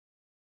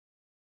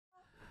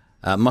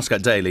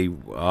Muscat Daily,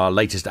 our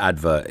latest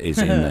advert is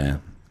in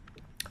there.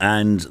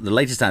 And the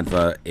latest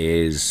advert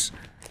is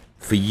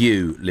for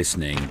you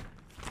listening.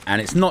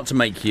 And it's not to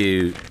make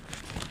you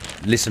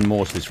listen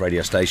more to this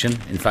radio station.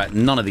 In fact,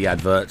 none of the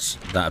adverts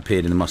that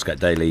appeared in the Muscat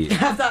Daily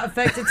have that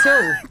effect at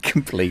all.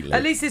 Completely.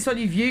 At least this one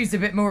you've used a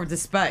bit more of the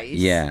space.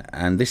 Yeah,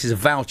 and this is a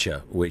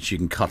voucher which you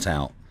can cut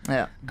out.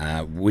 Yeah.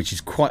 Which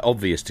is quite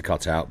obvious to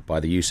cut out by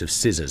the use of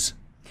scissors.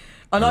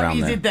 I like what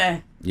you did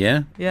there.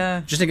 Yeah?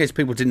 Yeah. Just in case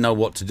people didn't know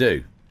what to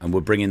do and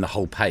would bring in the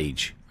whole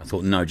page. I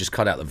thought, no, just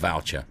cut out the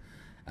voucher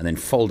and then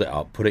fold it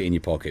up, put it in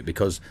your pocket,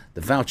 because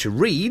the voucher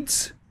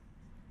reads,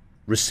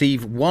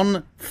 receive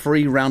 1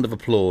 free round of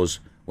applause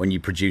when you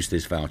produce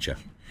this voucher.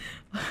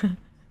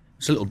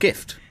 It's a little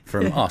gift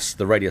from us,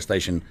 the radio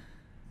station,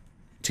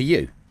 to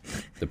you,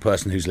 the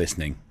person who's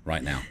listening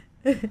right now.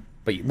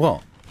 But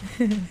what?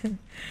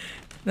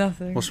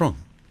 Nothing. What's wrong?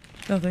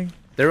 Nothing.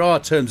 There are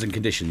terms and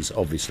conditions,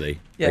 obviously.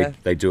 Yeah.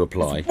 They do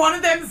apply. One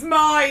of them's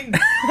mine!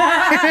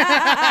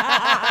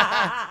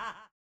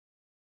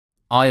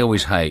 I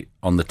always hate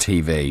on the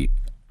TV,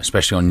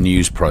 especially on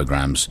news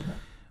programmes,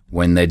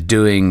 when they're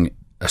doing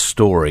a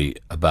story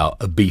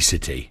about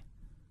obesity.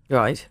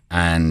 Right.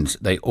 And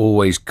they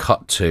always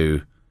cut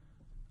to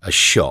a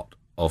shot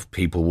of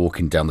people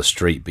walking down the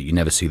street, but you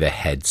never see their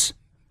heads.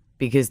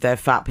 Because they're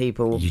fat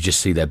people. You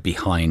just see their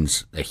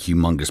behinds, their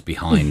humongous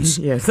behinds.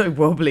 Yeah, so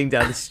wobbling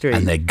down the street.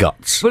 And their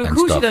guts. Well, of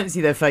course stuff. you don't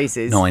see their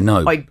faces. No, I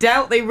know. I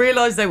doubt they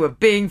realised they were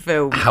being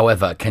filmed.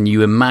 However, can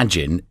you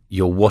imagine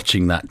you're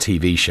watching that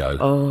TV show?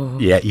 Oh.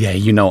 Yeah,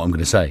 you know what I'm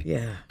going to say.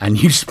 Yeah.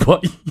 And you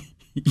spot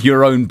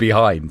your own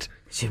behind.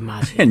 Could you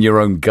imagine? And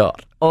your own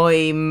gut.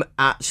 I'm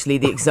actually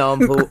the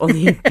example on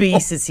the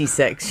obesity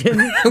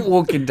section.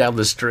 Walking down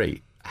the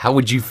street, how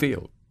would you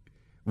feel?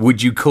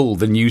 Would you call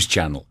the news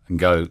channel and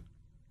go,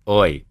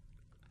 oi,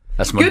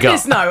 that's my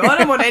Goodness, gut? no. I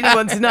don't want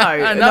anyone to know.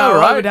 I know, no,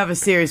 right? I would have a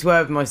serious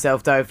word with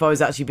myself, though, if I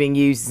was actually being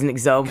used as an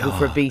example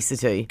for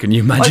obesity. Can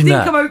you imagine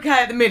that? I think I'm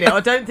okay at the minute. I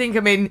don't think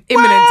I'm in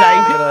imminent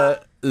danger.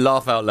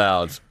 Laugh out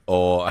loud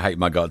or hate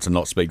my gut to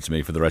not speak to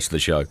me for the rest of the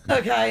show.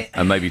 Okay.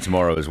 And maybe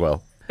tomorrow as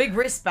well. Big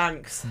wrist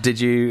banks. Did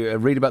you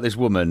read about this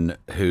woman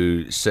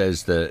who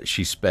says that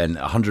she spent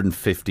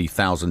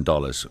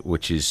 $150,000,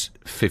 which is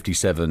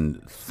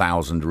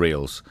 57,000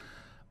 reals,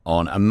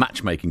 on a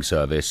matchmaking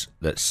service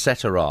that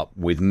set her up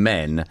with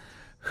men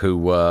who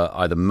were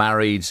either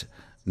married,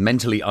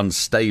 mentally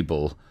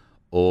unstable,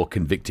 or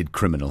convicted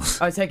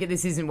criminals? I take it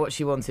this isn't what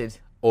she wanted.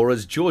 Or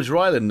as George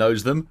Ryland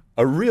knows them,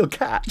 a real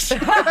cat.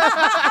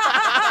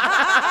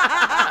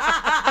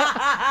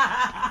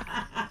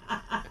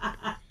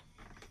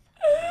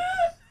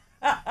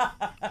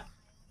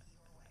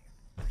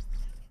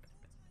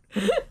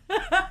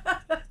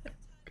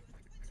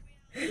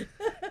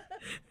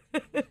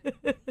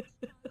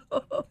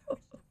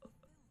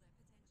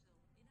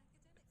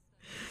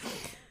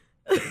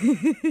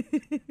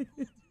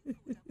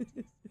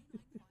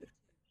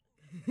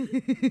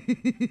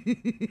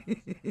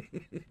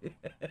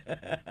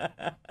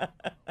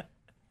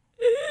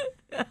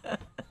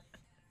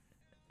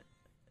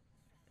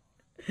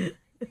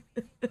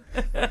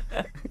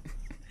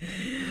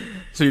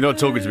 So you're not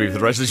talking to me for the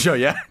rest of the show,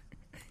 yeah?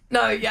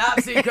 No, yeah,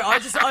 absolutely.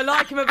 I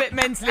like him a bit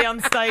mentally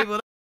unstable.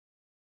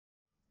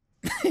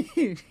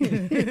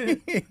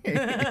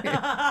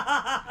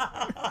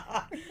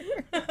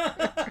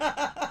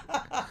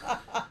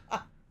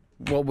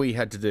 What we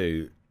had to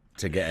do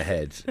to get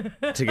ahead,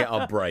 to get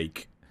our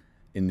break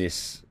in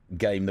this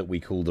game that we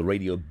call the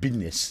radio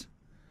business.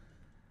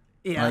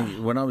 Yeah.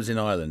 When I was in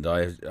Ireland,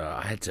 I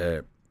had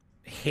to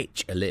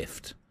hitch a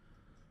lift.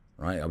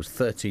 Right, I was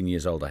 13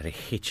 years old. I had to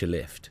hitch a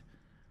lift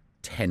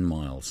 10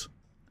 miles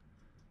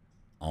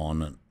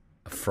on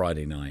a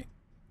Friday night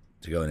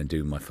to go in and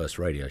do my first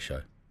radio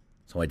show.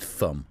 So I'd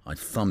thumb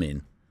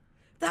in.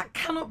 That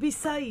cannot be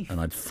safe. And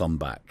I'd thumb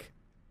back.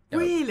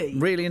 Really?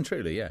 Really and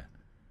truly, yeah.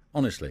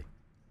 Honestly.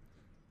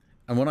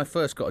 And when I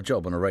first got a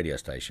job on a radio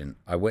station,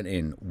 I went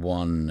in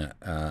one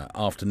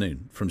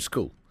afternoon from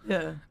school.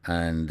 Yeah.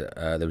 And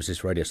there was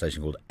this radio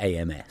station called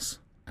AMS,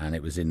 and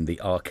it was in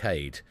the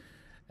arcade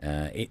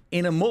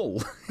in a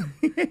mall.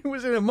 It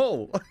was in a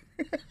mall.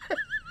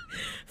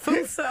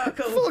 Full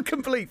circle.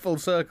 Complete full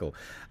circle.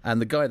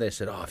 And the guy there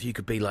said, if you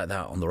could be like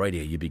that on the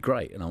radio, you'd be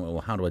great. And I went,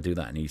 well, how do I do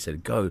that? And he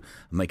said, go and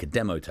make a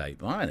demo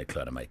tape. I had a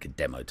clue how to make a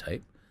demo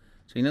tape.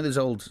 So you know those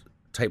old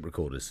tape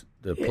recorders,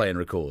 the play and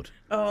record?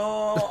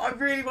 Oh, I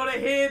really want to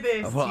hear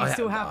this. Well, do you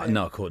still have it?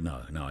 No,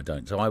 I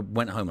don't. So I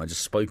went home, I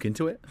just spoke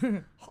into it.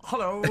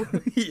 Hello.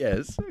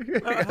 Yes.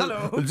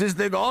 Hello. Is this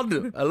thing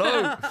on?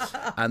 Hello.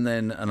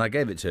 and I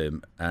gave it to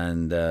him,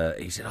 and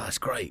he said, that's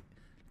great.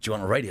 Do you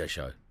want a radio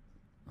show?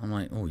 I'm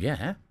like, oh,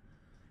 yeah.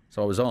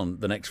 So I was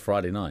on the next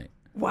Friday night.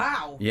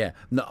 Wow. Yeah.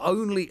 Now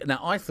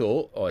I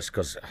thought, it's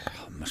because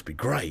it must be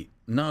great.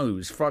 No,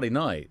 it's Friday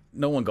night.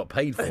 No one got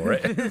paid for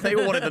it. They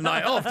all wanted the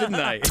night off, didn't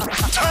they? Turn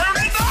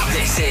it up!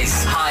 This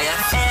is High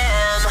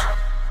FM.